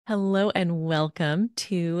Hello and welcome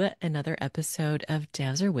to another episode of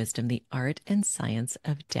Dowser Wisdom, the art and science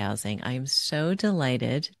of dowsing. I am so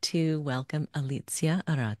delighted to welcome Alicja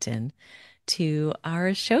Aratyn to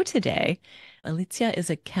our show today. Alicja is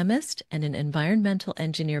a chemist and an environmental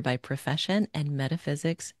engineer by profession and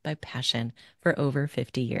metaphysics by passion for over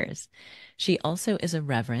 50 years. She also is a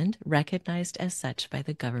reverend, recognized as such by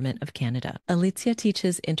the Government of Canada. Alicja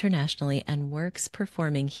teaches internationally and works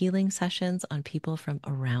performing healing sessions on people from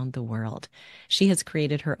around the world. She has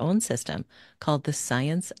created her own system called the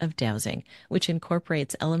Science of Dowsing, which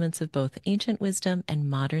incorporates elements of both ancient wisdom and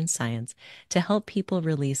modern science to help people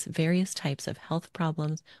release various types of health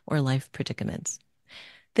problems or life predicaments.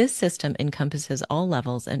 This system encompasses all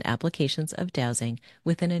levels and applications of dowsing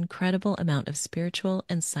with an incredible amount of spiritual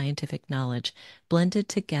and scientific knowledge blended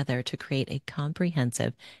together to create a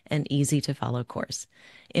comprehensive and easy to follow course.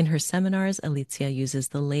 In her seminars, Alicja uses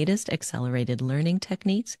the latest accelerated learning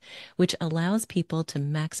techniques, which allows people to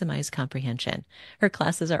maximize comprehension. Her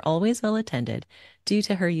classes are always well attended due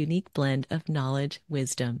to her unique blend of knowledge,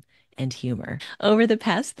 wisdom, and humor. Over the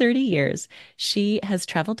past 30 years, she has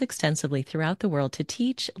traveled extensively throughout the world to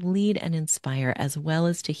teach, lead, and inspire, as well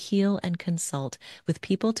as to heal and consult with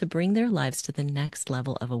people to bring their lives to the next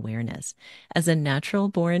level of awareness. As a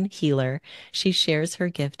natural-born healer, she shares her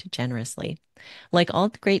gift generously. Like all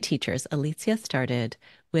great teachers, Alicja started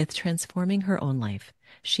with transforming her own life.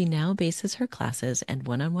 She now bases her classes and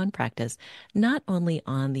one-on-one practice not only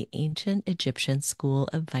on the ancient Egyptian school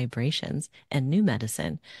of vibrations and new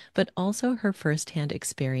medicine, but also her firsthand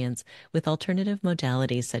experience with alternative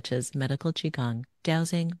modalities such as medical qigong,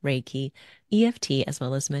 dowsing, Reiki, EFT, as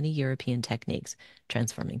well as many European techniques,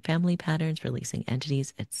 transforming family patterns, releasing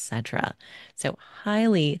entities, etc. So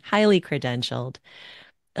highly credentialed.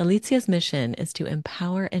 Alicia's mission is to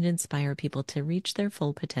empower and inspire people to reach their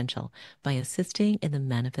full potential by assisting in the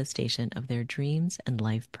manifestation of their dreams and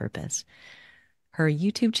life purpose. Her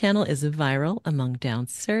YouTube channel is viral among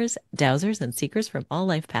dowsers and seekers from all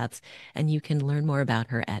life paths, and you can learn more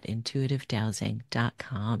about her at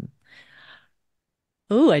intuitivedowsing.com.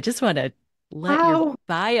 Oh, I just want to let your Wow.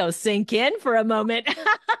 bio sink in for a moment.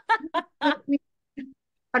 About me.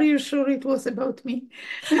 Are you sure it was about me?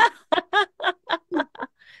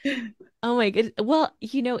 Oh my goodness. Well,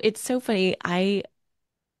 it's so funny.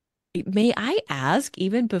 May I ask,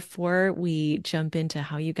 even before we jump into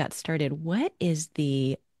how you got started, what is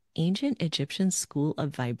the ancient Egyptian school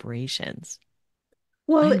of vibrations?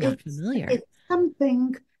 Well, I'm not it's familiar. it's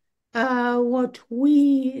something what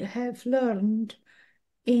we have learned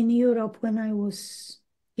in Europe when I was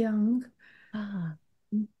young, Ah,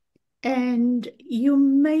 and you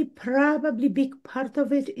may probably big part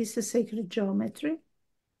of it is the sacred geometry,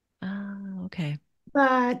 okay.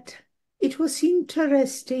 but it was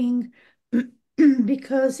interesting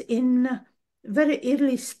because in very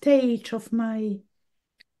early stage of my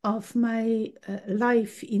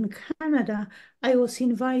life in Canada, I was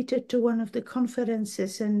invited to one of the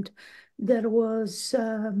conferences, and there was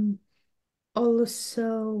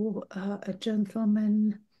also a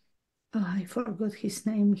gentleman. I forgot his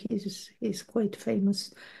name. He's quite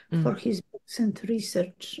famous Mm, for his books and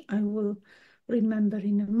research. I will remember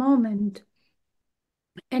in a moment.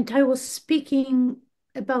 And I was speaking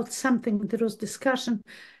about something. There was discussion,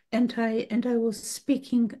 and I was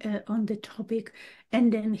speaking on the topic,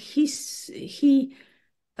 and then he started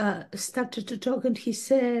to talk, and he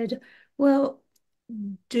said, "Well,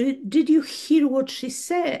 did you hear what she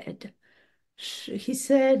said?" He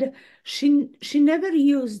said she never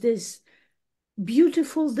used these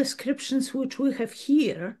beautiful descriptions which we have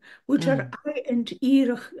here, which are mm, eye and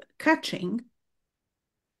ear catching,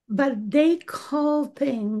 but they call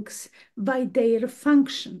things by their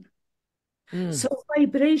function. mm. So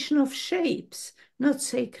vibration of shapes, not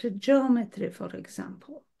sacred geometry, for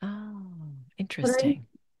example. Oh, Right? interesting.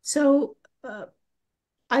 So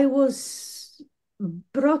I was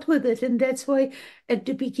brought with it, and that's why at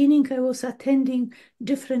the beginning I was attending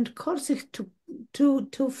different courses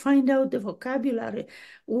to find out the vocabulary,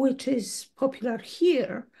 which is popular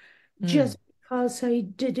here, Mm, just because I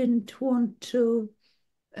didn't want to,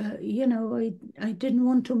 I didn't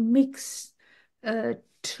want to mix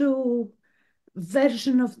two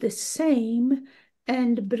version of the same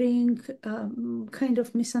and bring kind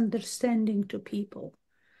of misunderstanding to people.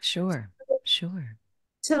 sure, sure.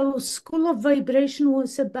 So, School of Vibration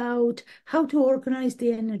was about how to organize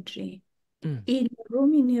the energy Mm, in a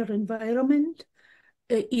room, in your environment,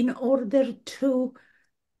 in order to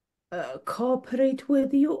cooperate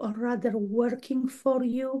with you, or rather working for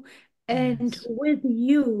you, and yes. with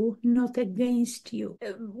you, not against you.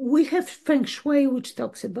 We have Feng Shui, which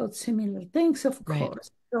talks about similar things, of Right.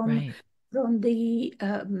 course. from right.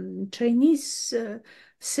 the Chinese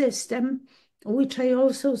system, which I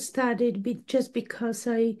also studied just because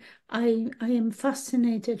I am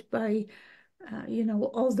fascinated by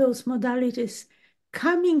all those modalities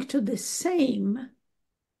coming to the same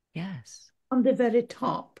Yes. on the very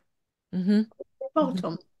top, Mm-hmm. the Mm-hmm.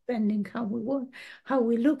 bottom, depending how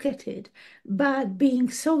we look at it, but being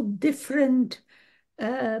so different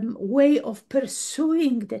way of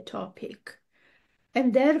pursuing the topic.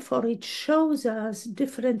 And therefore, it shows us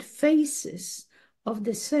different faces of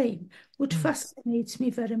the same, which Mm. fascinates me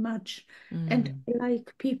very much. And Mm. I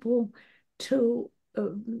like people to,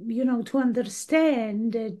 to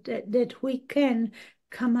understand that we can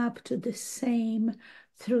come up to the same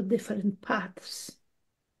through different paths.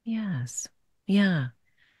 Yes. Yeah.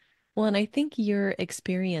 Well, and I think your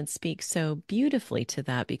experience speaks so beautifully to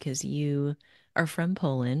that because you are from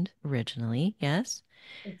Poland originally, yes?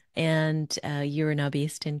 And you're now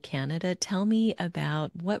based in Canada. Tell me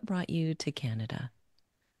about what brought you to Canada.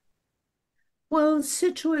 Well,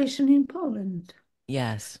 situation in Poland.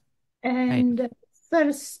 Yes, right. And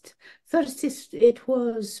first, it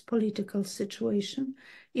was political situation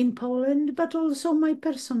in Poland, but also my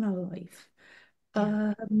personal life.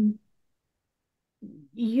 Yeah. Um,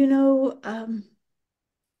 you know,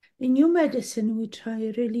 the new medicine, which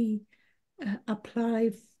I really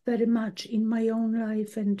apply very much in my own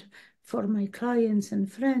life and for my clients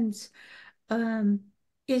and friends, um,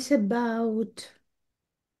 is about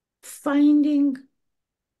finding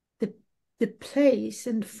the the place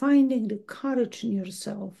and finding the courage in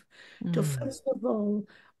yourself to Mm. first of all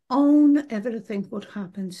own everything what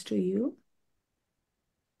happens to you,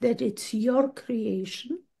 that it's your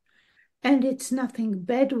creation and it's nothing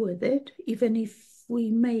bad with it, even if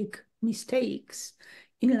we make mistakes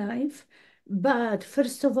in life. But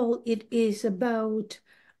first of all, it is about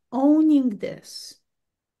owning this,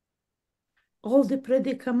 all the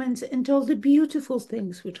predicaments and all the beautiful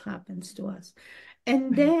things which happens to us.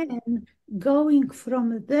 And Right, then going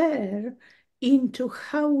from there into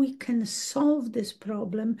how we can solve this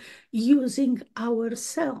problem using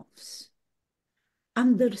ourselves,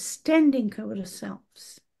 understanding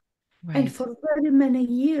ourselves. And right. for very many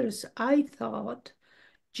years, I thought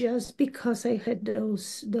just because I had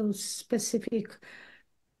those specific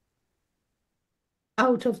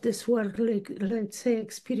out of this world, like let's say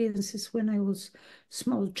experiences when I was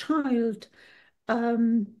small child,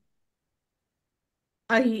 um,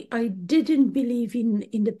 I didn't believe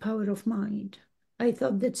in the power of mind. I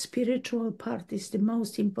thought that spiritual part is the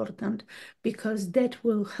most important because that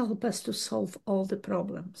will help us to solve all the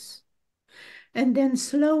problems. And then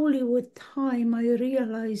slowly with time, I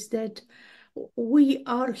realized that we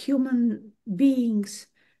are human beings,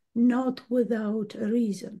 not without a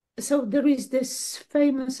reason. So there is this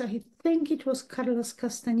famous, I think it was Carlos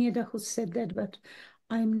Castaneda who said that, but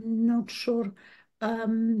I'm not sure.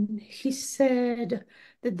 He said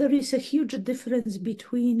that there is a huge difference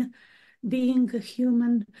between being a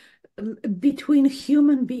human, between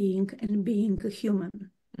human being and being a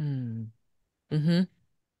human. Mm. Mm-hmm.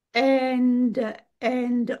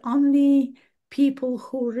 And only people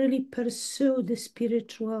who really pursue the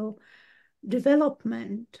spiritual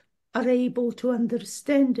development are able to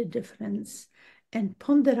understand the difference and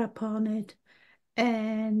ponder upon it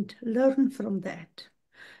and learn from that.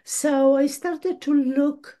 So I started to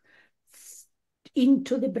look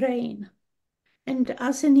into the brain. And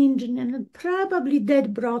as an engineer, probably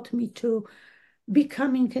that brought me to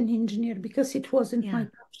becoming an engineer because it wasn't my Yeah.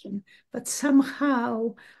 passion. But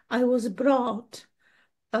somehow I was brought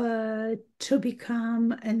to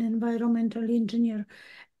become an environmental engineer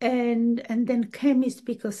and then chemist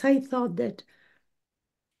because I thought that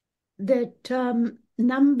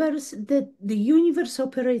numbers, that the universe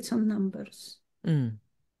operates on numbers. Mm.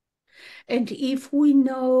 And if we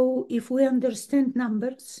know, if we understand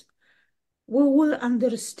numbers, we will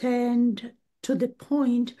understand to the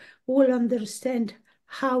point, we will understand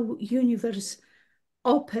how universe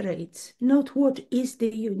operates, not what is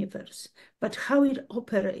the universe, but how it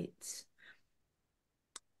operates.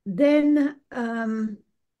 Then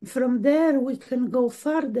from there we can go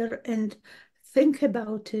further and think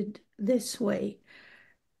about it this way.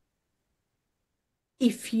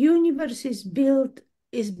 If universe is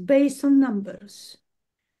based on numbers,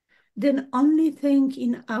 then only thing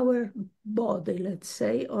in our body, let's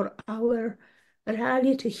say, or our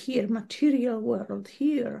reality here, material world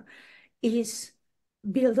here, is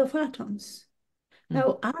built of atoms. Mm.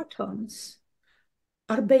 Now, atoms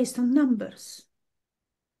are based on numbers.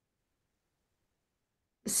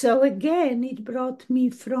 So again, it brought me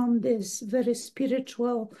from this very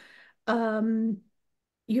spiritual, um,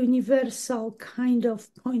 universal kind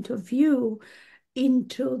of point of view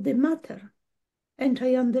into the matter. And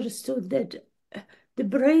I understood that the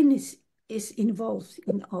brain is involved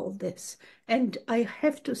in all this. And I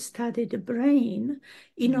have to study the brain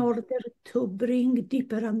in Mm. order to bring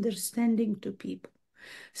deeper understanding to people.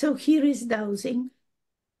 So here is dowsing,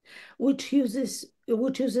 which uses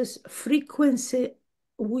frequency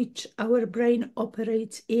which our brain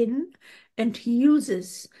operates in and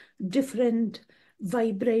uses different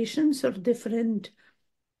vibrations or different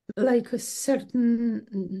like a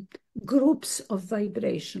certain groups of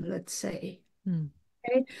vibration, let's say. Mm.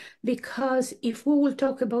 Okay? Because if we will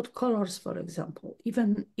talk about colors, for example,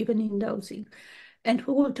 even in dowsing, and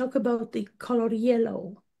we will talk about the color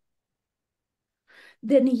yellow,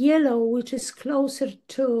 then yellow, which is closer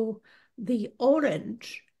to the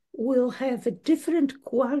orange, will have different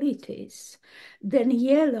qualities than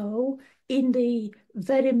yellow in the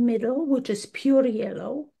very middle, which is pure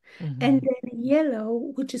yellow, and Hmm. then yellow,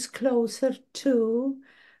 which is closer to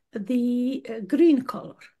the green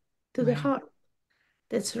color, to the Right. heart.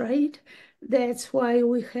 That's right. That's why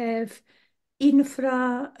we have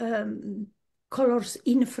infra colors,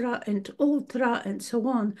 infra and ultra, and so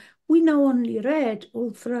on. We know only red,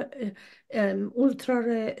 ultra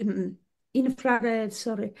red, infrared,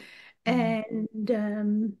 sorry, Mm.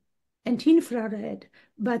 and infrared.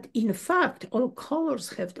 But in fact, all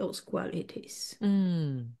colors have those qualities.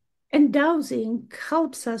 Mm. And dowsing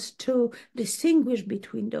helps us to distinguish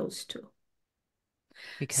between those two.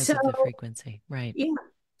 Because So of the frequency. Right. yeah.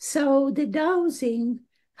 So the dowsing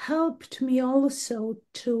helped me also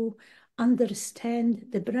to understand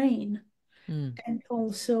the brain Mm. and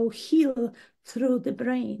also heal through the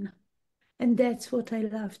brain. And that's what I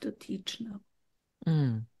love to teach now.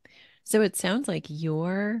 Mm. So it sounds like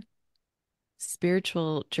your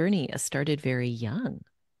spiritual journey started very young.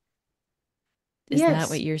 Is that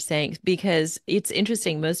what Yes, you're saying? Because it's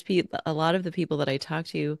interesting. Most people, a lot of the people that I talk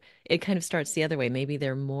to, it kind of starts the other way. Maybe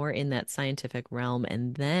they're more in that scientific realm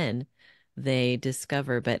and then they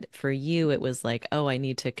discover. But for you, it was like, oh, I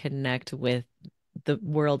need to connect with the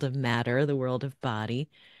world of matter, the world of body.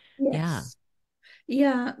 Yeah. yes.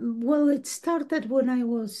 Yeah, well, it started when I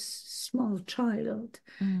was small child,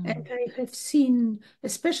 and Mm. I have seen,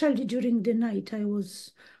 especially during the night, I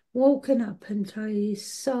was woken up and I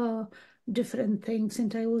saw different things,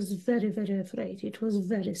 and I was very, very afraid. It was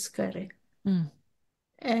very scary. Mm.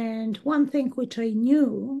 And one thing which I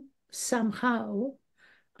knew somehow,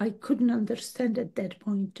 I couldn't understand at that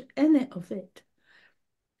point any of it.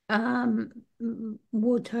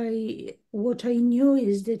 What I knew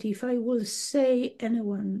is that if I will say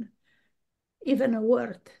anyone even a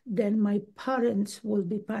word, then my parents will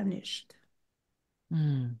be punished.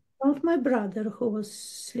 Mm. Not my brother who was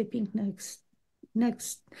sleeping next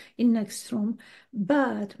in next room,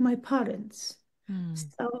 but my parents. Mm.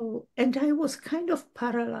 So, and I was kind of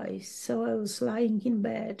paralyzed. So I was lying in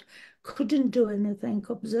bed, couldn't do anything,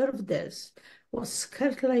 observe this, was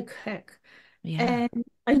scared like heck. Yeah. And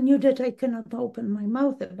I knew that I cannot open my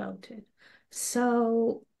mouth about it.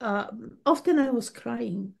 So often I was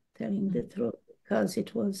crying, telling Mm. the truth, because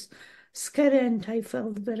it was scary and I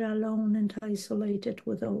felt very alone and isolated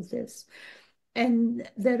with all this. And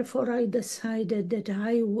therefore, I decided that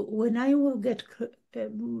when I will get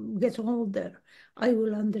older, I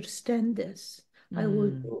will understand this. I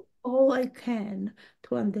will Mm. do all I can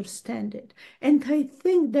to understand it. And I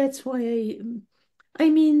think that's why I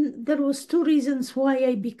mean, there was two reasons why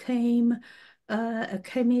I became a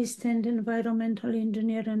chemist and environmental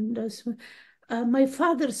engineer. And my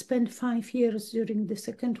father spent 5 years during the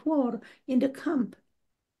Second War in the camp.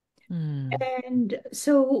 Mm. And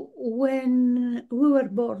so when we were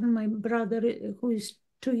born, my brother, who is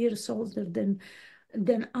 2 years older than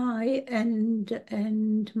I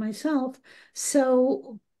and myself,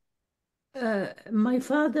 so my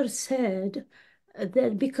father said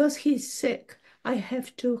that because he's sick, I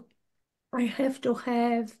have to I have to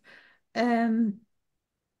have um,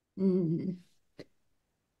 mm,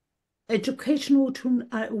 education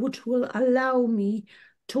which will allow me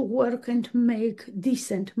to work and make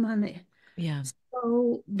decent money. Yeah.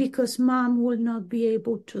 So, because mom will not be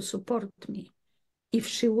able to support me if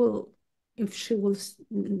she will, if she will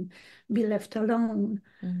be left alone.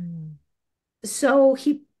 Mm. So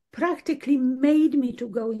he practically made me to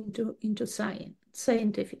go into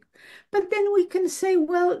scientific. But then we can say,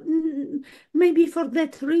 well, maybe for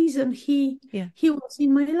that reason Yeah. he was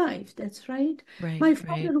in my life. That's right. Right. My Right.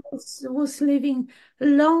 father was living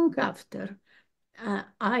long after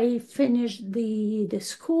I finished the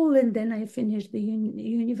school, and then I finished the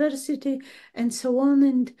university and so on.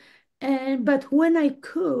 And but when I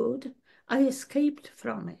could, I escaped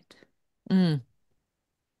from it. Mm,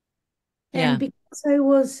 And yeah. because I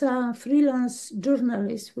was a freelance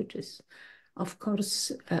journalist, which is, of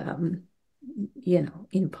course,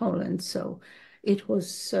 in Poland, so it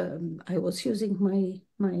was I was using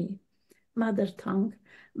my mother tongue,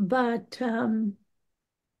 but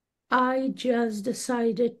I just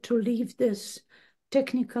decided to leave this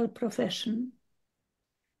technical profession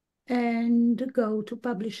and go to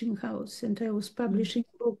publishing house. And I was Mm, publishing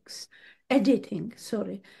books, editing,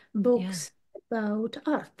 sorry, yeah. books about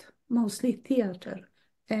art, mostly theater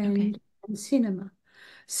Okay. and cinema.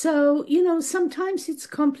 So, sometimes it's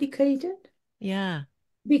complicated Yeah.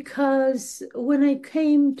 because when I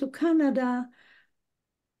came to Canada,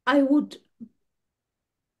 I would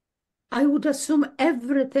I would assume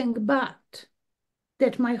everything but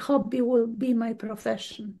that my hobby will be my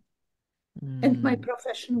profession. And my Mm,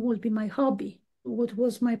 profession will be my hobby. What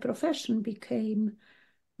was my profession became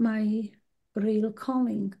my real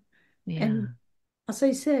calling. And yeah. as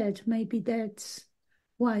I said, maybe that's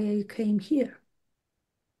why I came here.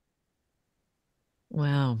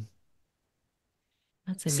 Wow.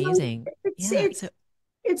 That's So amazing. it's Yeah. it's So,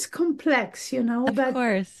 it's complex, of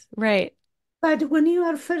course. Right. but when you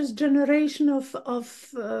are first generation of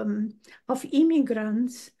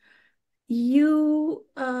immigrants, you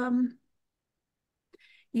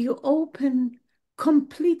you open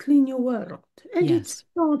completely new world. And it's Yes.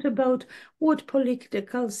 not about what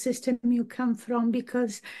political system you come from,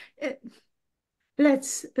 because uh,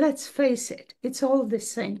 let's face it, it's all the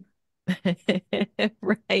same.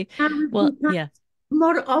 Right. Now Well, it becomes yeah.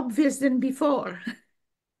 more obvious than before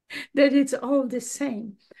that it's all the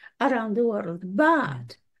same around the world. Yeah.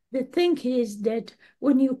 But the thing is that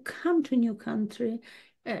when you come to a new country,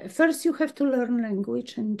 first you have to learn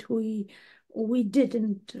language, and we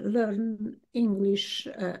didn't learn English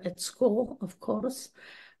at school, of course.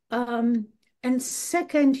 Um, and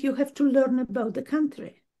second, you have to learn about the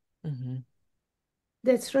country. Hmm.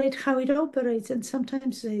 That's right, how it operates. And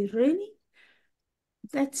sometimes they really,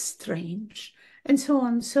 that's strange, and so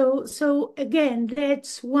on. So again,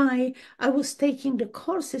 that's why I was taking the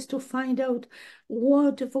courses to find out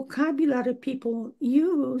what vocabulary people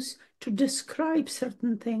use to describe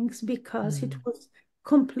certain things, because it Mm, was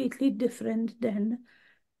completely different than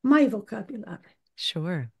my vocabulary.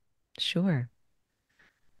 sure. Sure.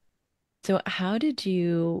 So how did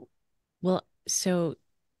you, well, so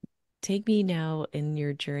take me now in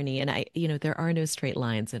your journey. And there are no straight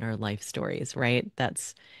lines in our life stories, right?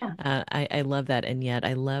 That's, Yeah. I love that. And yet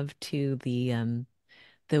I love too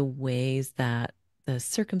the ways that the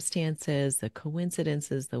circumstances, the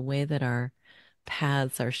coincidences, the way that our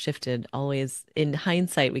paths are shifted, always in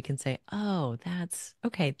hindsight, we can say, oh, that's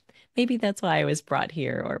okay. Maybe that's why I was brought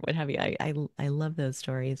here or what have you. I love those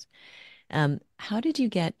stories. How did you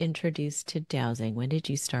get introduced to dowsing? When did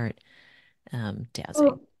you start dowsing?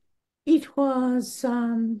 So it was,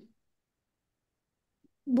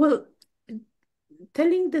 well,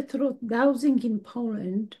 telling the truth, dowsing in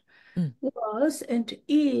Poland Mm, was and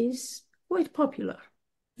is quite popular.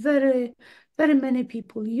 Very, very many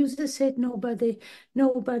people uses it.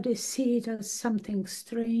 Nobody see it as something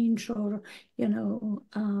strange or,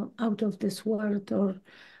 out of this world, or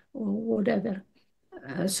whatever,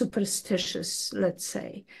 superstitious, let's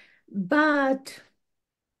say. But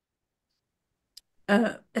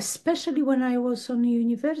especially when I was on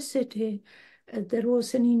university, there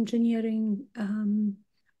was an engineering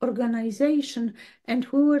organization, and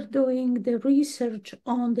we were doing the research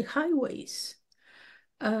on the highways,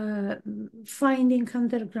 uh, finding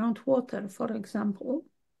underground water, for example,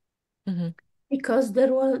 hmm. because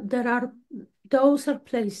there are those are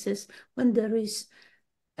places when there is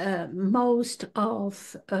most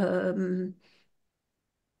of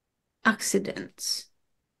accidents,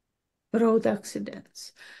 road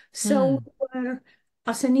accidents. So Mm, we were,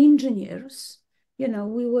 as an engineers,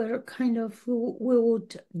 we were kind of, we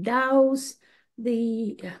would douse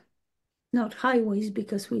the, not highways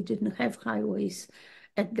because we didn't have highways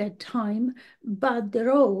at that time, but the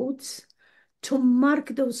roads, to mark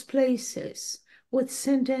those places with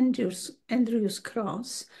St. Andrew's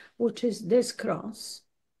cross, which is this cross,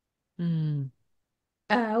 mm,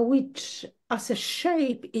 which as a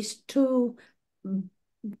shape is to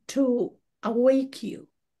awake you.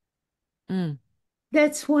 mm.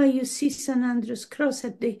 That's why you see St. Andrew's Cross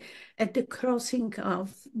at the crossing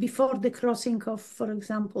of, before the crossing of, for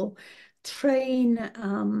example, train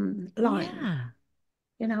line, Yeah.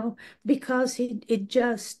 you know, because it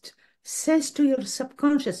just says to your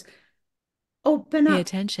subconscious, open Pay up,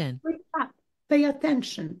 attention. wake up, pay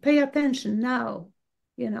attention now,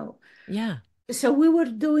 you know. Yeah. So we were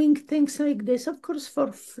doing things like this, of course,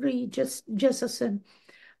 for free, just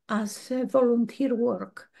as a volunteer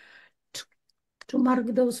work to, to mark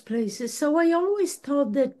those places. So I always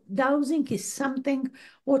thought that dowsing is something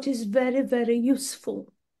what is very, very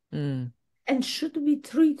useful Mm, and should be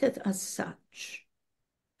treated as such.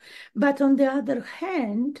 But on the other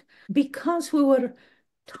hand, because we were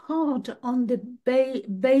taught on the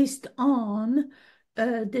based on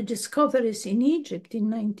the discoveries in Egypt in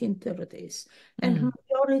 1930s, and mm,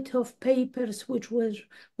 majority of papers which were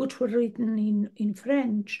written in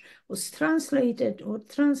French was translated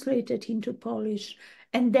into Polish,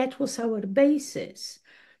 and that was our basis.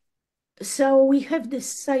 So we have this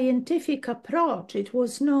scientific approach. It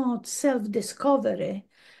was not self-discovery,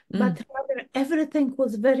 mm, but rather everything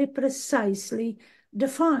was very precisely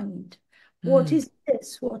defined. What mm. is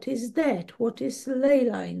this? What is that? What is ley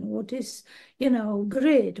line? What is,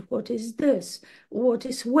 grid? What is this? What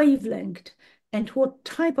is wavelength? And what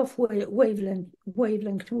type of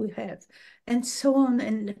wavelength we have, and so on.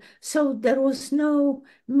 And so there was no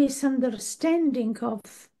misunderstanding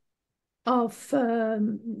of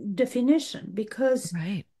definition, because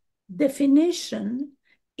Right. definition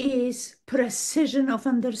is precision of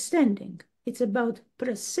understanding. It's about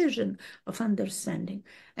precision of understanding.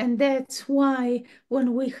 And that's why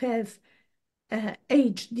when we have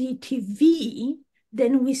HDTV,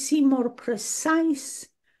 then we see more precisely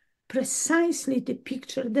the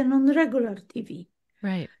picture than on regular TV.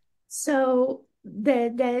 Right. So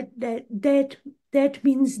that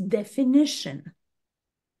means definition.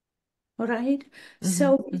 All right. Hmm.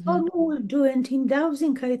 So Hmm. before we will do anything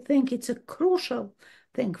dowsing, I think it's a crucial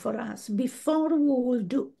thing for us. Before we will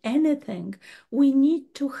do anything, we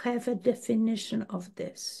need to have a definition of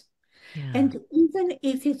this. Yeah. And even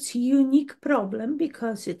if it's unique problem,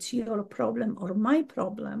 because it's your problem or my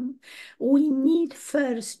problem, we need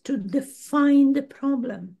first to define the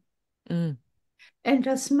problem. Mm, And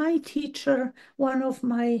as my teacher, one of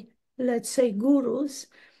my, let's say, gurus,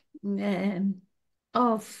 um,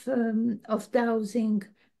 of dowsing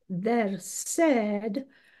there said,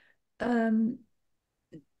 um,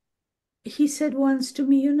 he said once to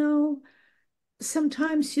me,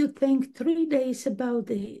 sometimes you think 3 days about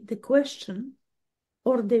the question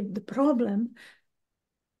or the problem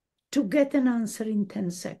to get an answer in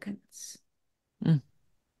 10 seconds. mm.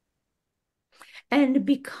 And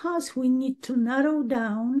because we need to narrow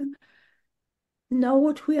down, know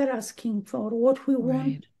what we are asking for, what we want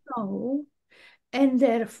Right. to know, and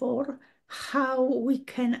therefore how we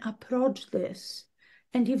can approach this.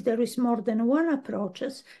 And if there is more than one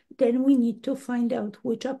approaches, then we need to find out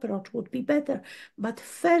which approach would be better. But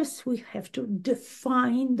first, we have to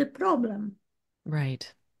define the problem.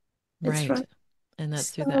 Right. That's Right. right. And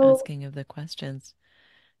that's through the So asking of the questions.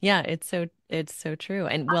 Yeah, it's so true.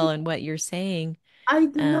 And I, well, and what you're saying, I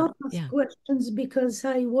do not ask yeah. questions because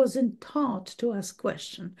I wasn't taught to ask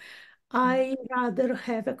questions. Mm. I rather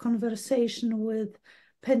have a conversation with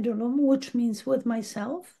pendulum, which means with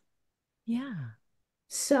myself. Yeah.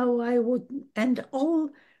 So I would, and all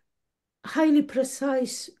highly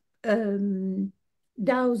precise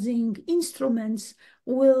dowsing instruments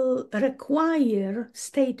will require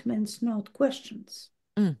statements, not questions.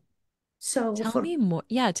 Mm. So Tell me more.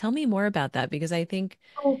 Yeah, tell me more about that because I think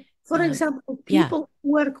for um example, yeah. people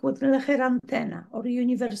who work with Leher antenna or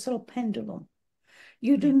universal pendulum,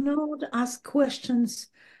 you do Yeah. not ask questions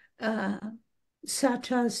uh,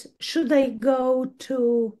 such as, should I go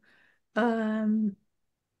to um,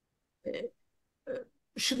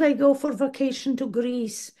 should I go for vacation to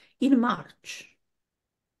Greece in March?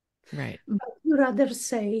 Right. But you rather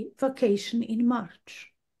say vacation in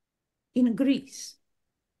March in Greece,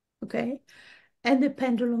 okay? And the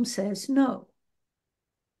pendulum says no.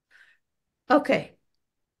 Okay,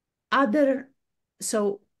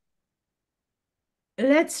 so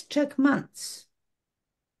let's check months.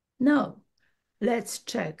 No, let's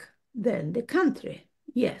check then the country.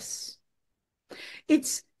 Yes.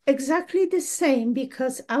 It's exactly the same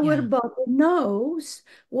because our Yeah. body knows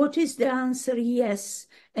what is the answer yes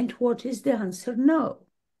and what is the answer no.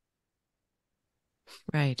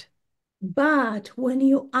 Right. But when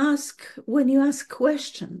you ask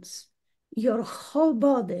questions, your whole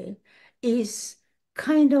body is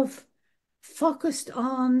kind of focused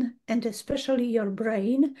on, and especially your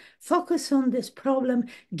brain, focus on this problem.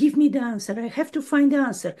 Give me the answer. I have to find the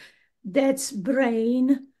answer. That's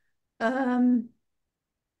brain. Um,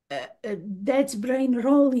 that's brain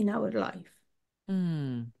role in our life.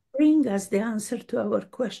 Mm. Bring us the answer to our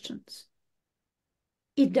questions.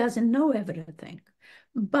 It doesn't know everything,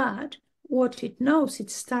 but what it knows, it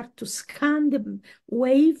starts to scan the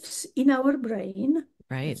waves in our brain.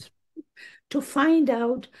 Right. to find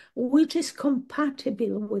out which is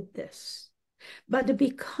compatible with this. But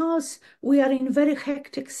because we are in very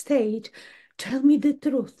hectic state, tell me the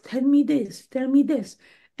truth, tell me this,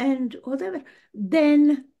 and whatever,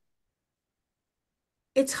 then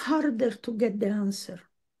it's harder to get the answer.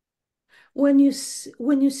 When you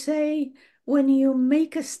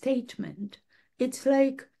make a statement, it's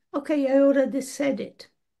like, okay, I already said it.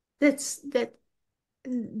 That's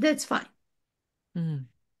fine, Mm-hmm.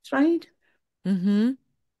 right? Mm-hmm.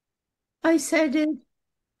 I said it,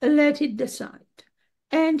 let it decide.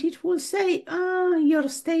 And it will say, your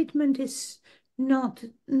statement is not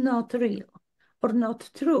real or not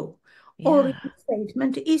true, or Yeah. your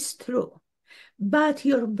statement is true. But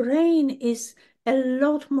your brain is a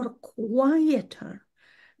lot more quieter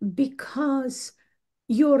because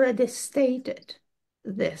you already stated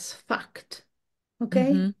this fact.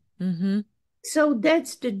 Okay? Mm-hmm. Mm-hmm. So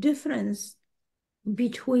that's the difference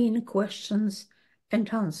between questions and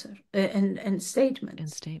and And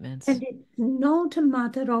statements. statements. And it's not a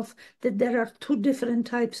matter of that there are two different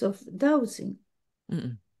types of dowsing.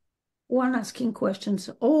 Mm-mm. One asking questions,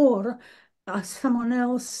 or someone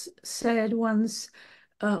else said once,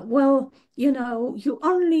 well, you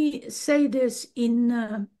only say this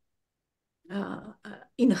in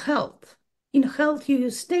health. In health, you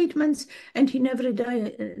use statements, and in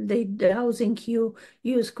everyday dowsing, you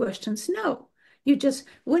use questions. No, you just,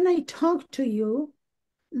 when I talk to you,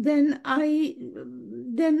 then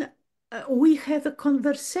we have a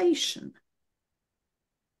conversation.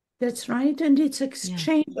 That's right. And it's Yeah.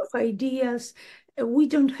 exchange of ideas. We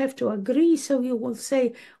don't have to agree. So you will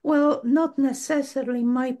say, well, not necessarily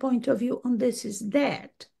my point of view on this is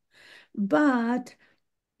that, but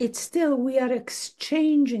it's still, we are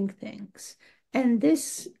exchanging things. And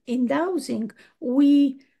this, in dowsing,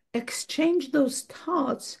 we exchange those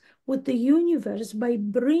thoughts with the universe by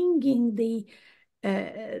bringing the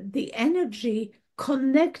energy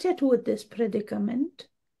connected with this predicament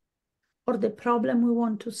or the problem we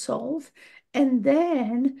want to solve, and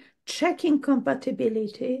then checking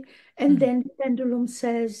compatibility. And Mm. then the pendulum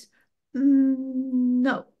says,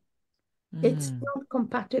 no, it's Mm. not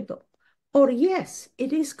compatible. Or yes,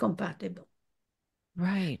 it is compatible.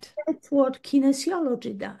 Right. That's what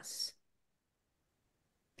kinesiology does.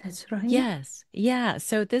 That's right. Yes. Yeah.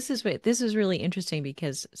 So this is really interesting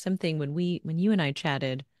because something when you and I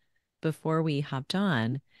chatted before we hopped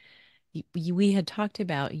on, we had talked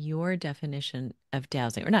about your definition of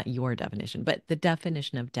dowsing, or not your definition, but the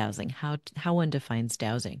definition of dowsing, how one defines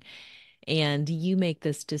dowsing. And you make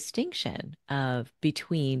this distinction of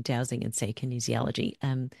between dowsing and say kinesiology.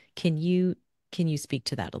 Can you speak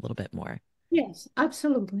to that a little bit more? Yes,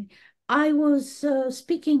 absolutely. I was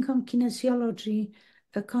speaking on kinesiology,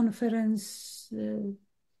 a conference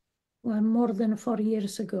well, more than 4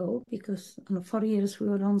 years ago, because 4 years we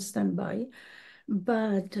were on standby.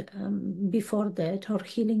 But before that, or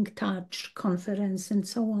Healing Touch conference and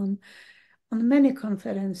so on many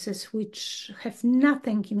conferences which have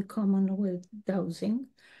nothing in common with dowsing,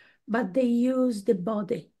 but they use the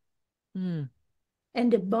body, Mm,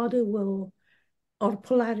 and the body will, or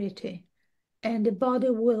polarity, and the body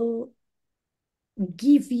will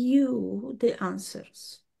give you the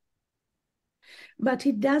answers. But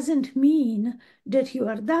it doesn't mean that you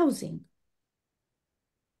are dowsing,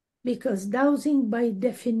 because dowsing by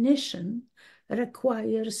definition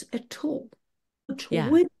requires a tool to yeah.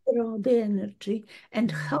 withdraw the energy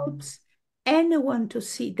and Mm, helps anyone to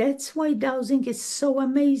see. That's why dowsing is so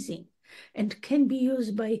amazing and can be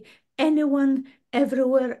used by anyone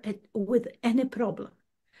everywhere with any problem,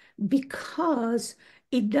 because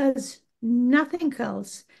it does nothing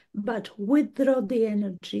else but withdraw the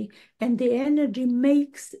energy, and the energy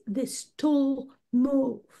makes this tool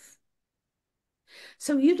move.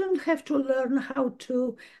 So you don't have to learn how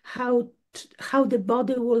the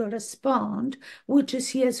body will respond, which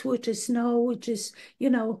is yes, which is no, which is,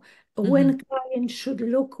 hmm. when clients should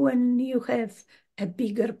look when you have a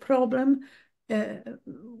bigger problem,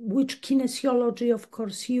 which kinesiology, of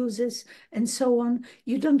course, uses, and so on.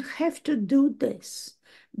 You don't have to do this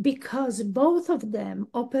because both of them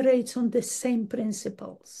operates on the same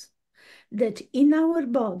principles, that in our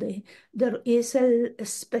body there is a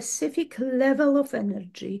specific level of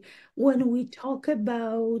energy when we talk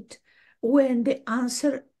about, when the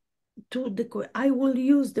answer to the, I will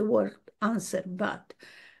use the word answer, but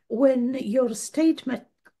when your statement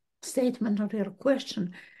or your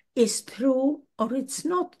question is true or it's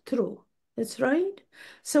not true. That's right.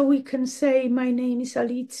 So we can say, my name is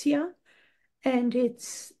Alicia, and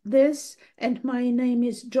it's this, and my name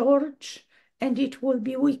is George, and it will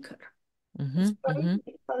be weaker. Hmm. That's right, Hmm.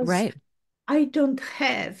 because Right. I don't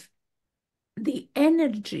have the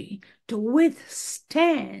energy to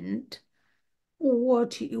withstand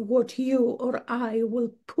what you or I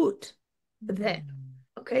will put there.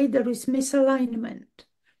 Okay, there is misalignment.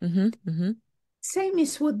 Mm-hmm. Mm-hmm. Same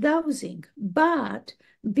is with dowsing, but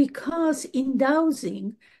because in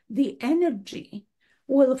dowsing the energy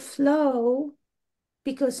will flow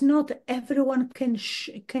because not everyone can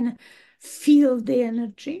feel the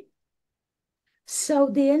energy. So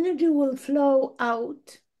the energy will flow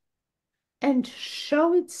out and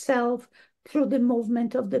show itself through the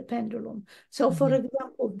movement of the pendulum. So, for Mm-hmm.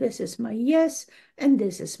 example, this is my yes and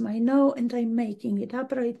this is my no, and I'm making it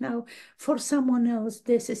up right now. For someone else,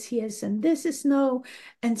 this is yes and this is no,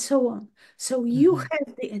 and so on. So you Mm-hmm.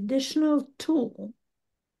 have the additional tool,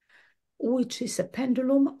 which is a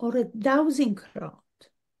pendulum or a dowsing rod,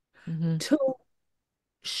 Mm-hmm. to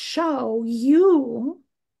show you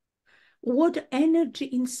what energy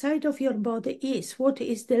inside of your body is, what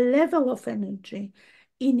is the level of energy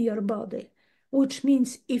in your body, which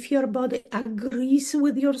means if your body agrees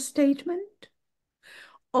with your statement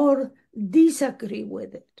or disagree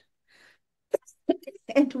with it.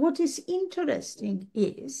 And what is interesting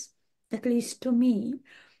is, at least to me,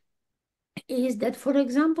 is that, for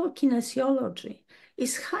example, kinesiology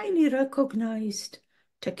is highly recognized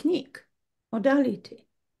technique, modality.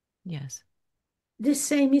 Yes. The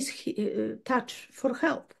same is touch for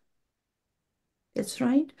health. That's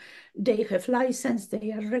right. They have license,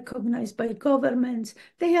 they are recognized by governments,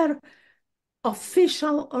 they are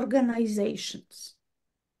official organizations,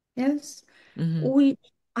 yes, Mm-hmm. which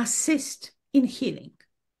assist in healing.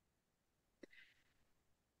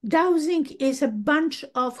 Dowsing is a bunch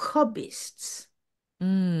of hobbyists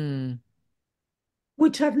Mm.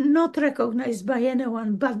 which are not recognized by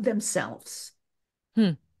anyone but themselves.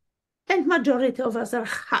 Hmm. And majority of us are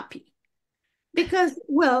happy because,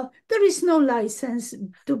 well, there is no license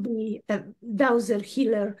to be a dowser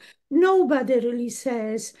healer. Nobody really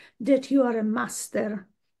says that you are a master.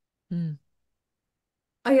 Mm.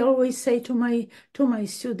 I always say to my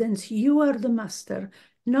students, you are the master,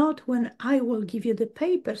 not when I will give you the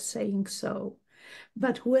paper saying so,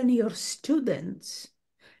 but when your students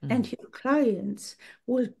Mm. and your clients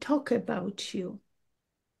will talk about you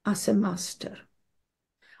as a master.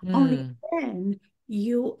 Only Mm. then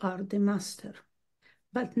you are the master,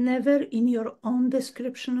 but never in your own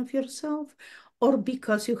description of yourself or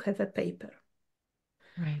because you have a paper.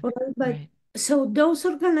 Right. Well, but Right. so those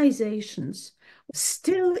organizations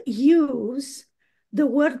still use the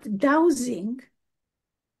word dowsing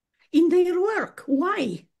in their work.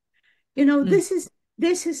 Why? Mm.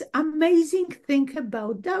 This is amazing thing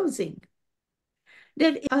about dowsing.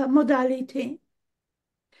 That is a modality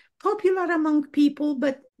popular among people,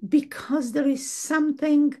 but because there is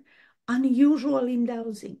something unusual in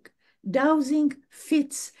dowsing. Dowsing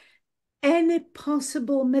fits any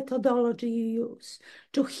possible methodology you use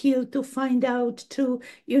to heal, to find out, to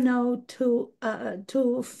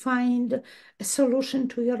find a solution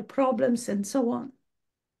to your problems and so on,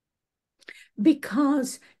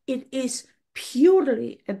 because it is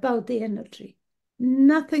purely about the energy,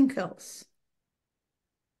 nothing else.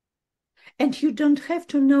 And you don't have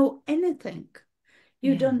to know anything.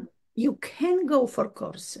 You Yeah. don't, you can go for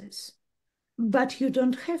courses, but you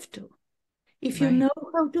don't have to. If you Right.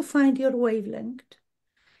 know how to find your wavelength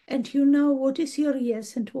and you know what is your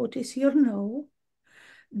yes and what is your no,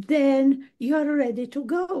 then you're ready to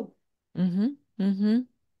go. Mm-hmm. Mm-hmm.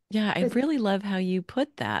 Yeah, I But really love how you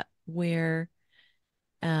put that where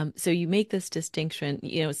so you make this distinction,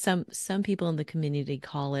 some people in the community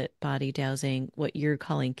call it body dowsing, what you're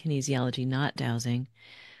calling kinesiology, not dowsing,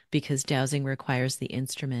 because dowsing requires the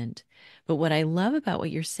instrument. But what I love about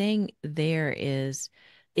what you're saying there is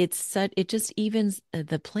it just evens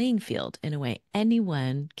the playing field in a way.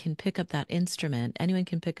 Anyone can pick up that instrument. Anyone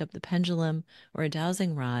can pick up the pendulum or a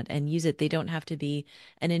dowsing rod and use it. They don't have to be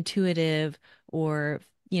an intuitive or,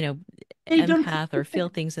 you know, they don't have empath to or have feel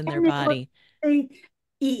things in their anyone body. say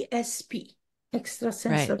ESP, Right.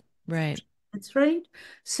 extrasensory. Right. That's right.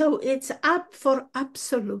 So it's up for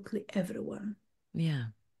absolutely everyone. Yeah.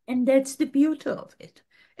 And that's the beauty of it.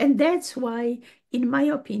 And that's why, in my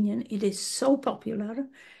opinion, it is so popular.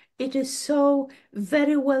 It is so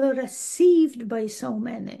very well received by so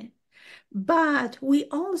many. But we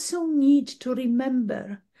also need to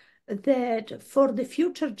remember that for the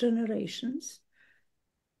future generations,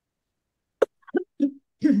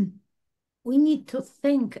 we need to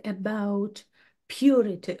think about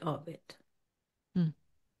purity of it, Mm.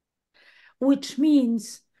 which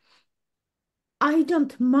means I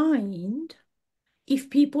don't mind if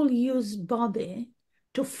people use body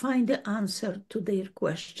to find the answer to their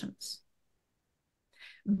questions.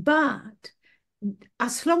 But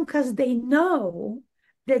as long as they know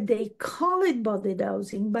that they call it body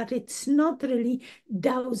dowsing, but it's not really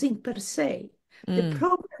dowsing per se. The Mm,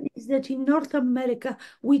 problem is that in North America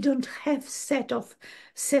we don't have set of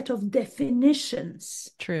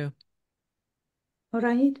definitions, true. all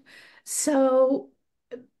right? So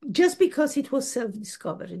just because it was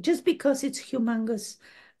self-discovery, just because it's humongous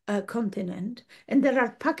continent, and there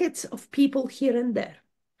are pockets of people here and there,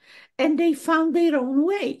 and they found their own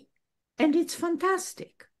way, and it's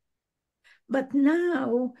fantastic. But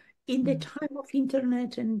now, in the Mm, time of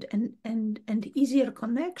internet and easier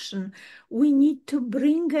connection, we need to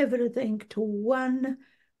bring everything to one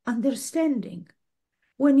understanding.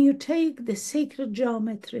 When you take the sacred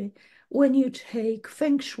geometry, when you take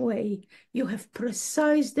feng shui, you have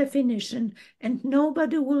precise definition, and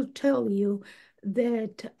nobody will tell you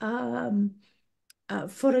that,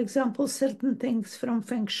 for example, certain things from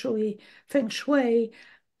feng shui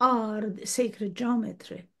are sacred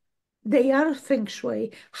geometry. They are feng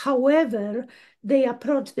shui. However, they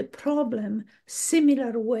approach the problem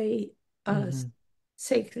similar way as hmm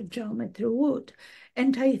sacred geometry would.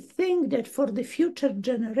 And I think that for the future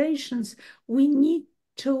generations, we need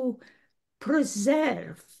to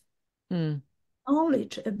preserve mm,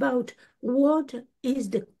 knowledge about what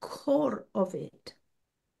is the core of it.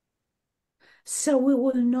 So we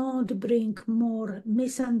will not bring more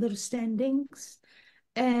misunderstandings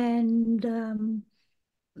and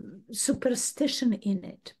superstition in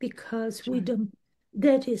it, because we sure. don't,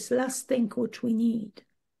 that is last thing which we need.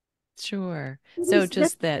 Sure. That So is,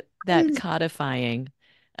 that just that is codifying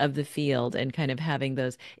of the field and kind of having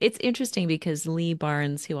those. It's interesting because Lee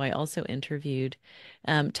Barnes, who I also interviewed,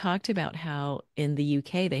 talked about how in the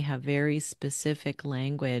UK they have very specific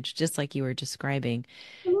language, just like you were describing,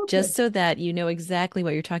 just absolutely. so that you know exactly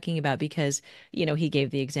what you're talking about. Because, he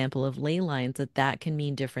gave the example of ley lines that can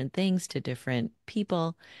mean different things to different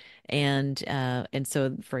people. And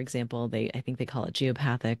so, for example, I think they call it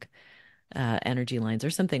geopathic energy lines or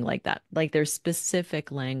something like that. Like there's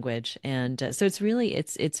specific language, and so it's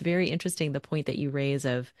very interesting the point that you raise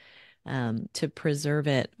of to preserve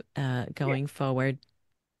it Yeah. going forward.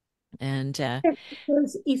 And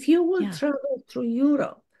Because if you will yeah, travel through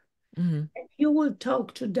Europe hmm and you will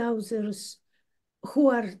talk to dowsers who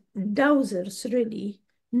are dowsers really.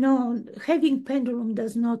 No, having pendulum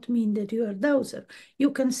does not mean that you are dowser.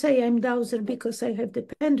 You can say I'm dowser because I have the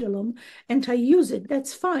pendulum and I use it.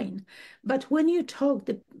 That's fine. But when you talk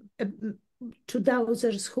uh, to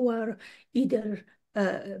dowsers who are either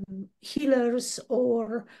healers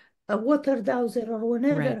or a water dowser or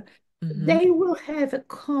right, whatever, hmm they will have a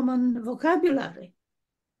common vocabulary.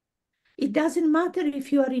 It doesn't matter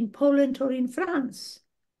if you are in Poland or in France.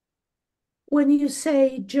 When you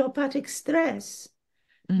say geopathic stress,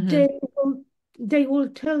 hmm they will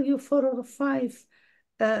tell you four or five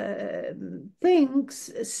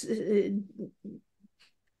things,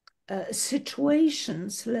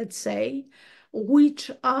 situations, let's say, which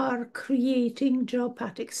are creating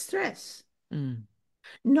geopathic stress, mm.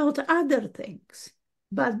 not other things,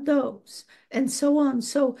 but those, and so on.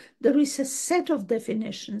 So there is a set of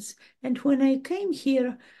definitions. And when I came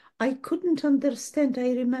here, I couldn't understand.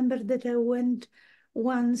 I remember that I went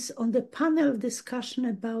once on the panel discussion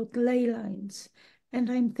about ley lines, and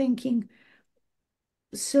I'm thinking,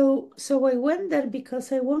 so I went there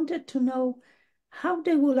because I wanted to know how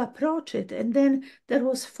they will approach it. And then there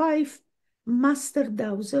was five master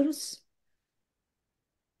dowsers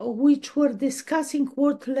which were discussing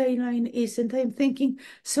what ley line is. And I'm thinking,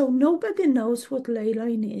 so nobody knows what ley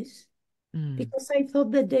line is? Mm. Because I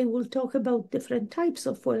thought that they will talk about different types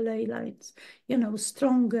of ley lines,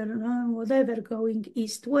 stronger, whatever, going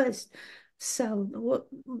east-west, south.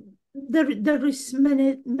 There is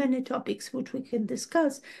many topics which we can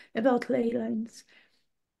discuss about ley lines,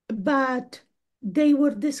 but they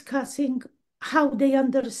were discussing how they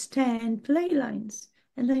understand ley lines.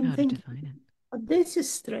 And I'm How to thinking, define it. "Oh, this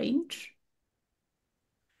is strange.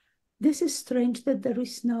 This is strange that there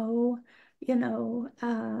is no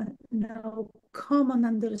common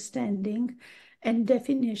understanding and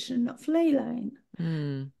definition of ley line.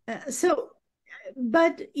 Mm.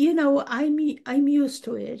 But I'm used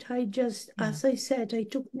to it. I just, Yeah. as I said, I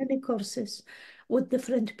took many courses with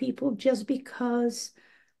different people just because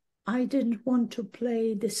I didn't want to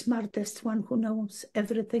play the smartest one who knows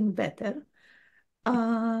everything better.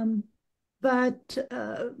 Um, but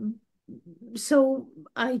so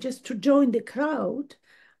I just, to join the crowd,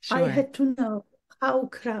 I Sure. had to know how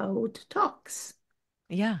crowd talks.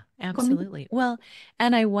 Yeah, Commu- absolutely. Well,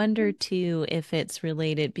 and I wonder too if it's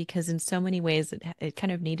related because in so many ways it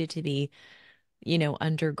kind of needed to be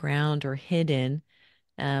underground or hidden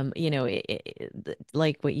Like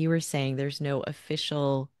what you were saying, there's no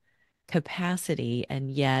official capacity,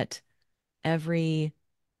 and yet every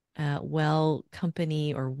well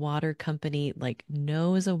company or water company like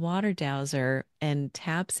knows a water dowser and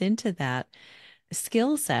taps into that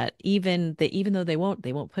skill set, even though they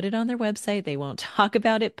won't put it on their website, they won't talk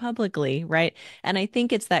about it publicly, right? And I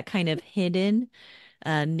think it's that kind of hidden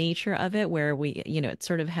nature of it where it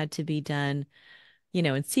sort of had to be done,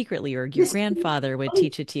 and secretly, or your This, grandfather would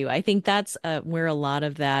teach it to you. I think that's where a lot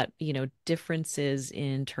of that, differences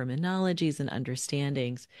in terminologies and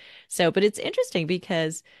understandings. So, but it's interesting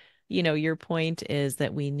because, your point is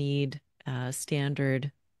that we need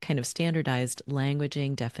kind of standardized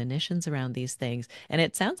languaging definitions around these things. And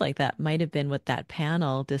it sounds like that might have been what that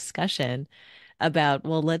panel discussion about,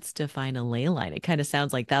 well, let's define a ley line. It kind of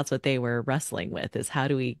sounds like that's what they were wrestling with, is how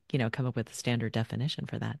do we, come up with a standard definition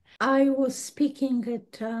for that? I was speaking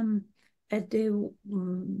at the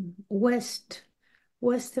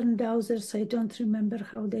Western Dowsers. I don't remember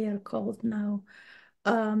how they are called now.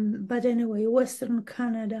 But anyway, Western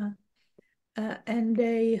Canada. And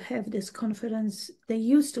they have this conference. They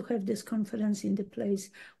used to have this conference in the place,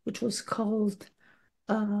 which was called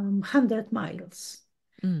 100 Miles.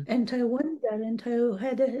 Mm, And I went there and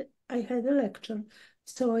I had a lecture.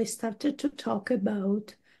 So I started to talk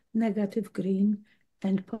about negative green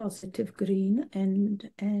and positive green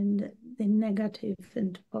and the negative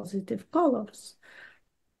and positive colors.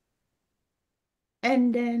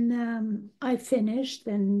 And then I finished,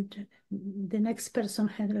 and the next person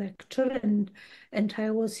had a lecture, and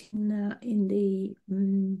I was in the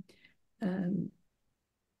um,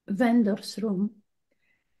 vendor's room.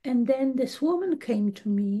 And then this woman came to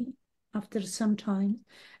me after some time,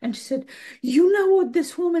 and she said, "You know what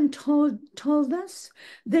this woman told us?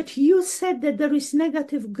 That you said that there is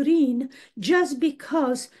negative green just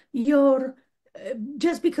because your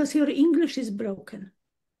English is broken."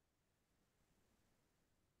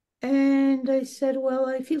 And I said, "Well,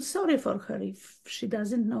 I feel sorry for her. If she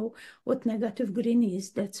doesn't know what negative green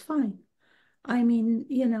is, that's fine." I mean,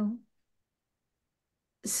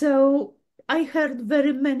 so I heard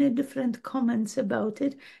very many different comments about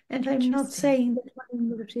it. And I'm not interesting. saying that my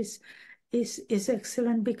English is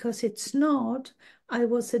excellent, because it's not. I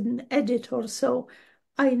was an editor, so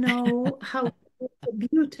I know how to put the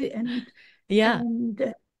beauty Yeah, and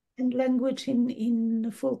uh, and language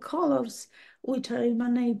in full colors, which I'm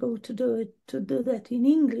unable to do that in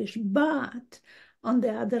English. But on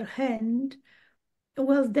the other hand,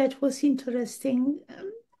 well, that was interesting.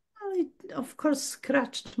 It, of course,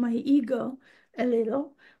 scratched my ego a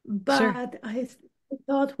little, sure. but I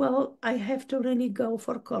thought, well, I have to really go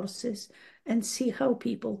for courses and see how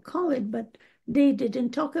people call it. But they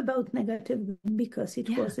didn't talk about negative because it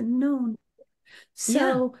Yeah. wasn't known.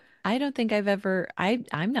 Yeah. So, I don't think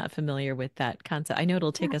I'm not familiar with that concept. I know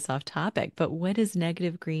it'll take yeah. us off topic, but what is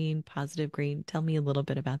negative green, positive green? Tell me a little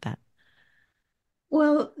bit about that.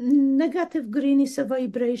 Well, negative green is a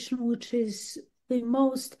vibration which is the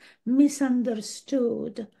most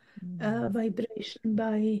misunderstood Mm. vibration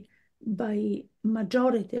by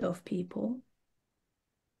majority of people,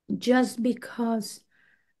 just because.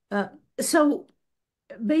 Uh, so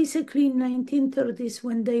basically, in 1930s,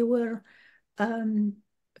 when they were um,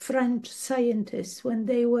 French scientists, when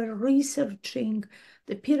they were researching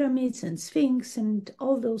the pyramids and Sphinx and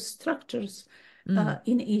all those structures Mm.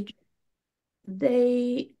 in Egypt,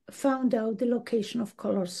 they found out the location of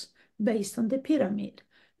colors based on the pyramid.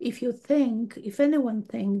 If anyone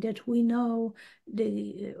think that we know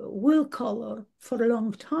the wheel color for a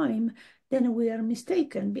long time, then we are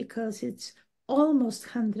mistaken, because it's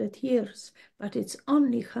almost 100 years, but it's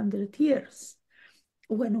only 100 years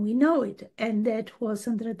when we know it. And that was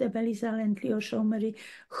André de Balizal and Leo Chaumery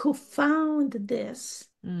who found this,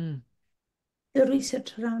 Mm. the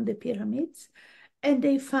research around the pyramids, and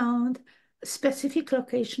they found specific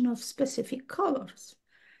location of specific colors.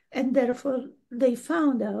 And therefore, they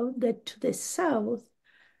found out that to the south,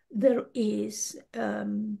 there is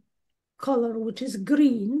color which is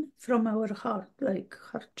green from our heart, like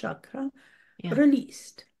heart chakra, Yeah.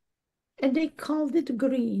 released. And they called it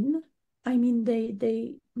green. I mean,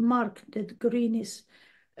 they marked that green is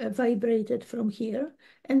vibrated from here.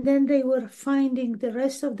 And then they were finding the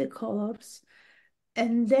rest of the colors,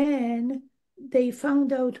 and then they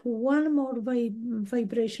found out one more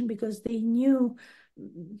vibration, because they knew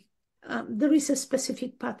there is a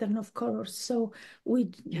specific pattern of colors. So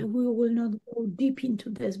Yeah. we will not go deep into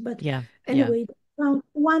this. But Yeah. Yeah. anyway, they found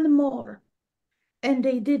one more, and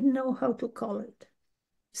they didn't know how to call it.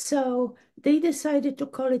 So they decided to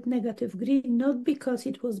call it negative green, not because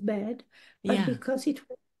it was bad, but Yeah. because it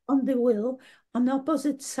was on the wheel on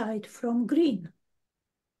opposite side from green.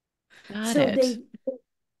 Got So it.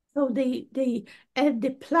 they add the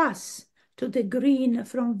plus to the green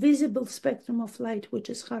from visible spectrum of light, which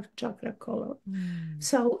is heart chakra color. Mm.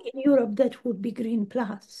 So in Europe, that would be green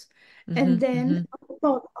plus. Hmm. And then Hmm. at the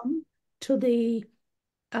bottom to the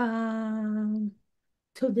um,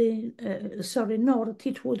 sorry, north,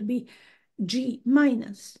 it would be G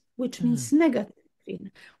minus, which Mm. means negative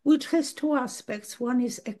green, which has two aspects. One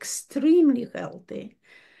is extremely healthy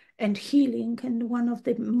and healing, and one of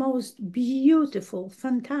the most beautiful,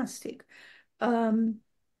 fantastic um,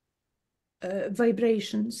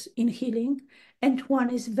 vibrations in healing, and one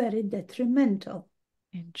is very detrimental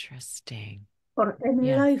Interesting. for any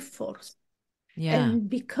Yeah. life force. Yeah. And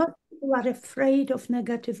because you are afraid of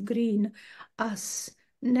negative green as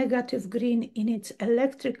negative green in its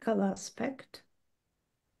electrical aspect,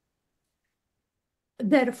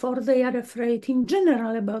 therefore they are afraid in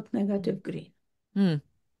general about negative green. Mm.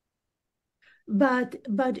 But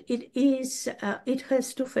it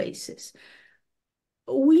has two faces.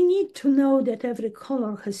 We need to know that every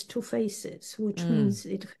color has two faces, which Mm. means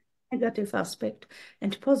it has negative aspect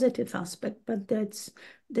and positive aspect, but that's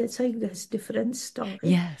I guess different story.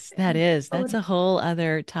 Yes, that is. Or That's a whole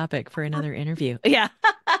other topic for another interview. Yeah.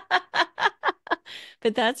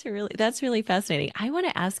 But that's really fascinating. I want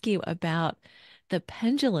to ask you about the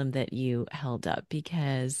pendulum that you held up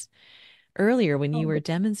because earlier when you were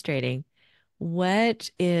demonstrating, what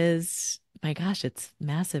is, my gosh, it's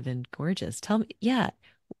massive and gorgeous. Tell me, yeah.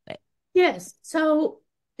 yes, so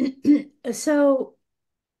so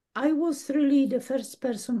I was really the first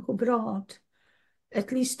person who brought,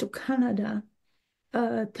 at least to Canada,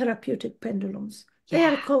 therapeutic pendulums. They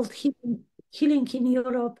are Yeah. called healing in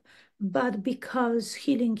Europe, but because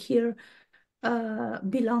healing here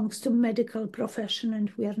belongs to medical profession and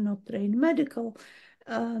we are not trained medical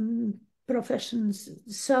professions,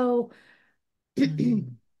 so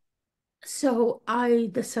Mm. so I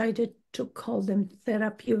decided to call them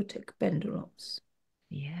therapeutic pendulums.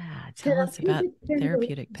 Yeah. Tell us about Therapeutic pendulums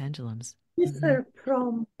therapeutic pendulums. Hmm. differ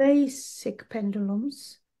from basic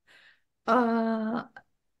pendulums uh,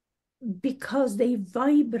 because they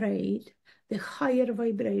vibrate the higher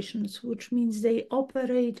vibrations, which means they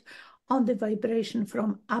operate on the vibration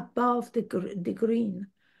from above the green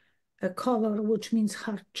color, which means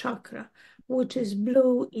heart chakra, which is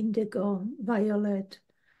blue, indigo, violet,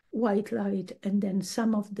 white light, and then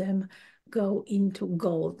some of them go into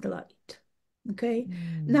gold light. Okay,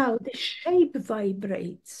 Mm. now the shape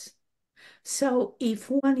vibrates. So if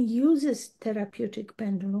one uses therapeutic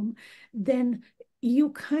pendulum, then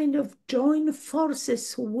you kind of join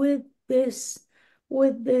forces with this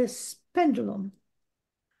pendulum,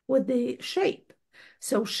 with the shape.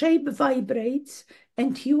 So shape vibrates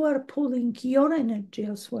and you are pulling your energy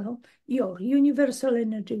as well, your universal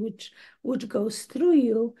energy, which goes through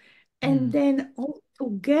you. And Mm. then all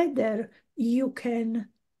together you can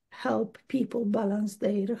help people balance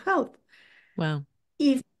their health. Wow.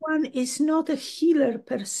 If one is not a healer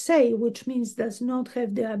per se, which means does not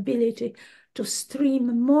have the ability to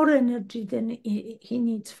stream more energy than he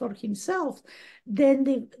needs for himself, then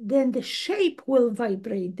the shape will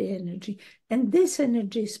vibrate the energy, and this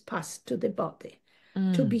energy is passed to the body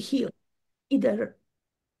to be Mm. healed, either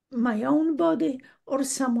my own body or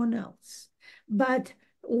someone else. But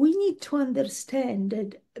we need to understand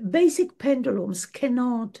that basic pendulums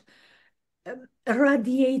cannot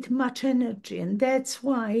radiate much energy, and that's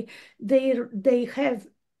why they have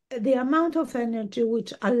the amount of energy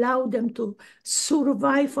which allow them to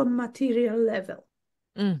survive on material level.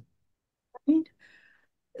 Mm. Right?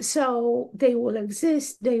 So they will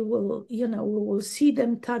exist, they will, we will see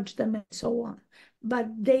them, touch them, and so on.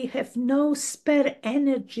 But they have no spare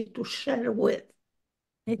energy to share with,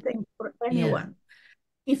 I think, for Yeah. anyone.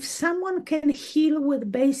 If someone can heal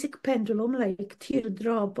with basic pendulum like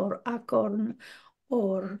teardrop or acorn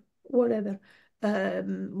or whatever,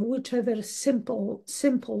 whichever simple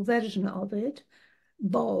version of it,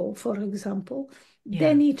 bow, for example,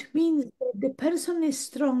 then Yeah. it means that the person is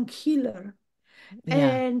strong healer Yeah.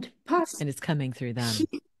 and pass And it's coming through them.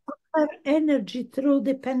 heal her energy through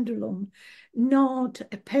the pendulum, not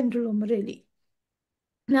a pendulum really.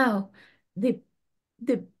 Now, the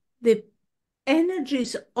the the energy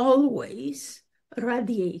is always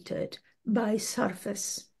radiated by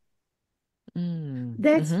surface. Mm.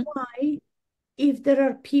 That's Hmm. why if there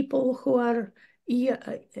are people who are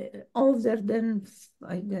older than,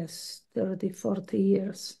 I guess, 30, 40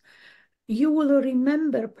 years, you will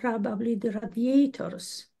remember probably the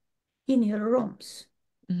radiators in your rooms.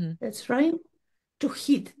 Hmm. That's right, to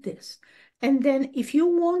heat this. And then if you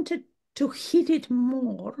wanted to heat it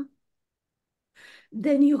more,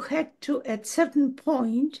 then you had to, at certain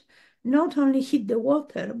point, not only heat the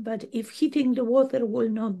water, but if heating the water will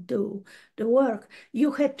not do the work,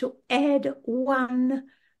 you had to add one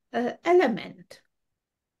element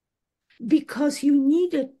because you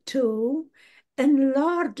needed to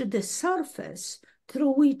enlarge the surface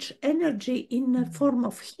through which energy in a Mm. form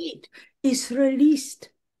of heat is released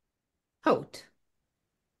out,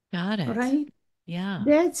 Got it. right? Yeah.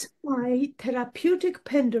 That's why therapeutic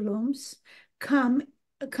pendulums come,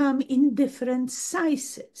 come in different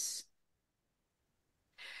sizes.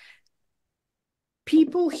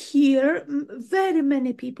 People here, very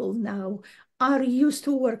many people now, are used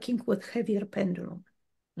to working with heavier pendulum,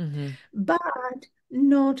 Hmm. but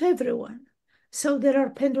not everyone. So there are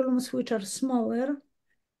pendulums which are smaller,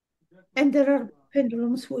 and there are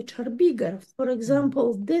pendulums which are bigger. For Hmm.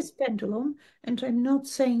 example, this pendulum, and I'm not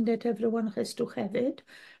saying that everyone has to have it,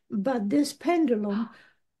 but this pendulum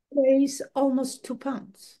weighs almost 2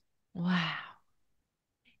 pounds. Wow.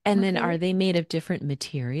 And then are Okay. they made of different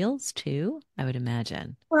materials too? I would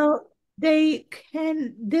imagine. Well, they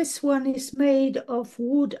can, this one is made of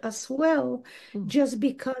wood as well, Ooh. just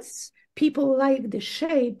because people like the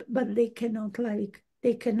shape, but they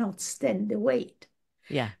cannot stand the weight.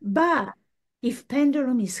 Yeah. But if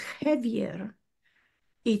pendulum is heavier,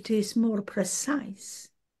 it is more precise.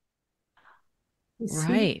 You see?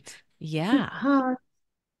 Right. Yeah. Because,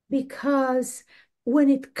 because when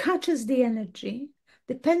it catches the energy,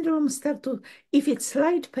 the pendulum start to, if it's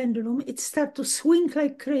light pendulum, it start to swing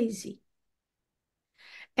like crazy.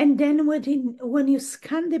 And then when you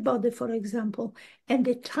scan the body, for example, and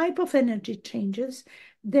the type of energy changes,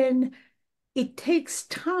 then it takes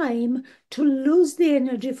time to lose the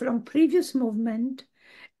energy from previous movement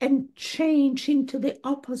and change into the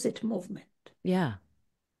opposite movement. Yeah.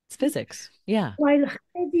 It's physics. Yeah. While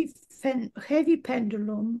heavy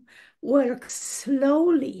pendulum works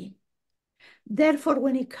slowly, therefore,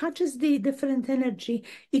 when it catches the different energy,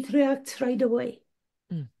 it reacts right away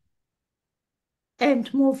Mm.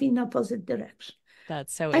 and move in opposite direction.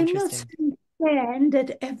 That's so I'm not interesting. saying then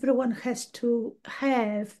that everyone has to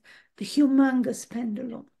have the humongous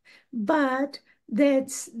pendulum, but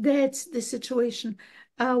that's the situation.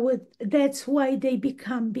 That's why they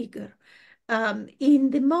become bigger. In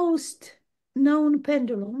the most known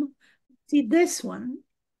pendulum, see this one,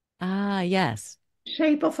 Ah, yes.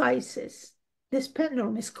 shape of Isis. This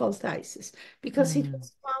pendulum is called Isis because it Mm.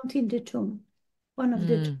 was found in the tomb, one of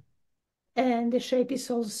the two. Mm. And the shape is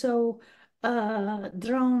also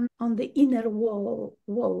drawn on the inner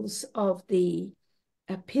walls of the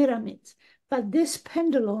pyramids. But this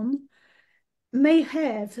pendulum may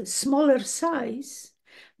have smaller size,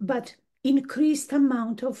 but increased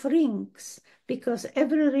amount of rings because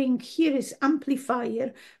every ring here is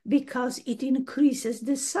amplifier because it increases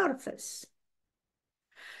the surface.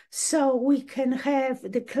 So we can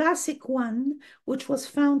have the classic one, which was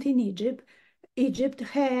found in Egypt. Egypt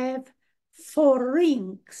have 4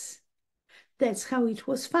 rings. That's how it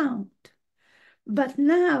was found. But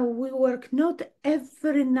now we work, not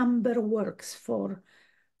every number works for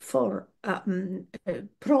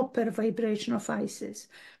proper vibration of Isis,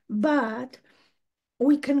 but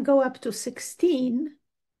we can go up to 16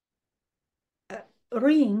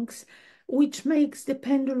 rings, which makes the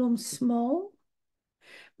pendulum small,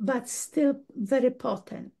 but still very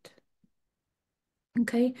potent.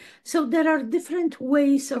 Okay, so there are different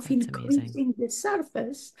ways of That's amazing. increasing the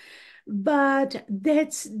surface, but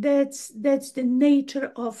that's the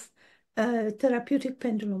nature of therapeutic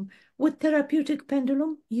pendulum. With therapeutic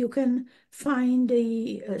pendulum, you can find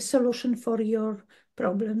a solution for your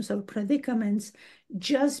problems or predicaments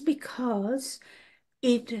just because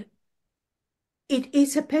it it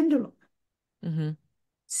is a pendulum. Hmm.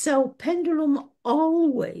 So pendulum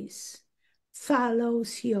always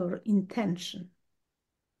follows your intention.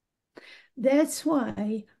 That's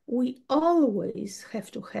why we always have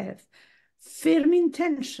to have firm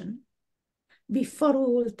intention before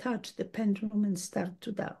we will touch the pendulum and start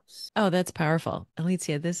to douse. Oh, that's powerful.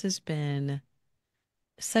 Alicia, this has been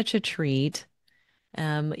such a treat.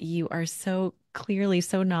 You are so clearly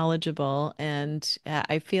so knowledgeable, and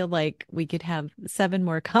I feel like we could have 7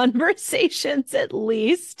 more conversations at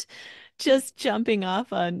least, just jumping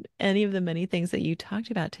off on any of the many things that you talked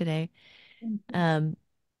about today. Um,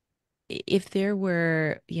 if there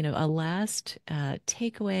were, a last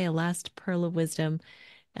takeaway, a last pearl of wisdom,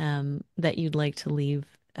 that you'd like to leave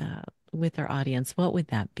with our audience, what would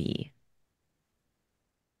that be?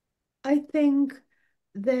 I think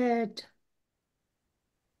that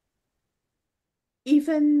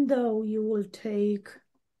even though you will take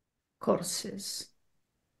courses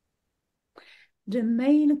the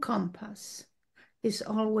main compass is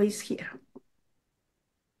always here.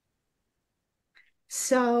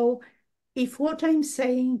 So if what I'm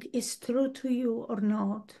saying is true to you or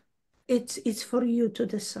not, it's for you to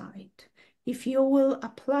decide. If you will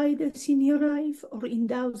apply this in your life or in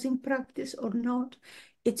dowsing practice or not,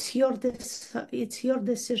 it's your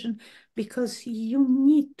decision because you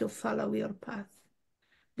need to follow your path.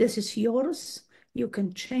 This is yours. You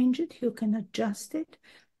can change it, you can adjust it,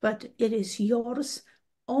 but it is yours.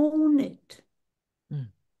 Own it Mm.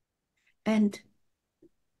 and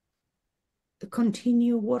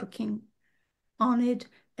continue working on it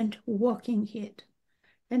and walking it.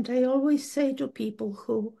 And I always say to people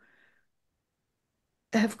who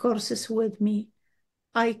have courses with me,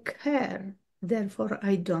 I care, therefore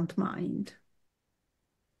I don't mind.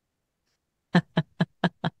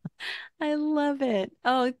 I love it.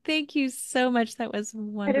 Oh, thank you so much. That was Very,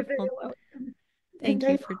 very wonderful. welcome. And Thank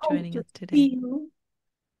you I for hope joining to us today. see you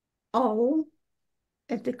all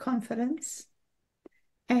at the conference,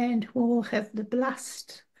 and we will have the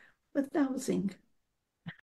blast with dowsing.